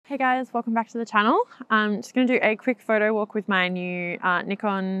Hey guys, welcome back to the channel. I'm just going to do a quick photo walk with my new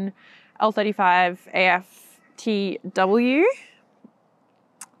Nikon L35 AF-TW.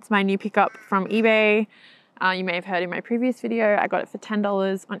 It's my new pickup from eBay. You may have heard in my previous video, I got it for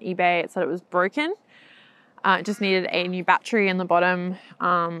 $10 on eBay. It said it was broken. It just needed a new battery in the bottom,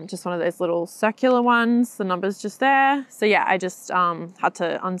 just one of those little circular ones. The number's just there. So yeah, I just had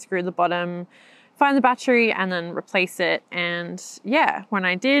to unscrew the bottom, find the battery and then replace it. And yeah, when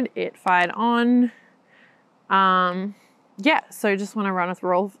I did, it fired on. Yeah, so just want to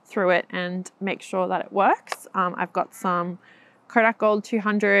roll through it and make sure that it works. I've got some Kodak Gold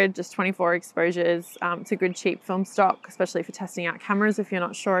 200, just 24 exposures. It's a good cheap film stock, especially for testing out cameras if you're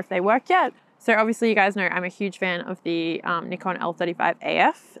not sure if they work yet. So obviously you guys know I'm a huge fan of the Nikon L35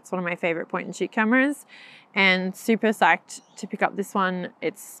 AF. It's one of my favorite point and shoot cameras and super psyched to pick up this one.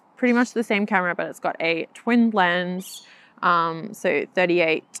 It's pretty much the same camera, but it's got a twin lens, so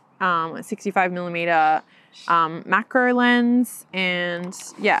 38, 65 millimeter macro lens, and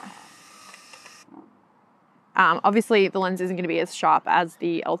yeah. Obviously the lens isn't going to be as sharp as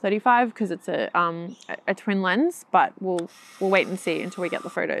the L35 because it's a twin lens, but we'll wait and see until we get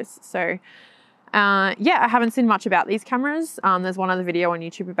the photos. So yeah, I haven't seen much about these cameras. There's one other video on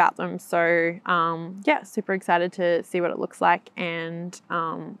YouTube about them. So yeah, super excited to see what it looks like and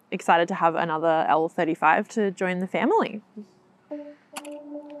excited to have another L35 to join the family.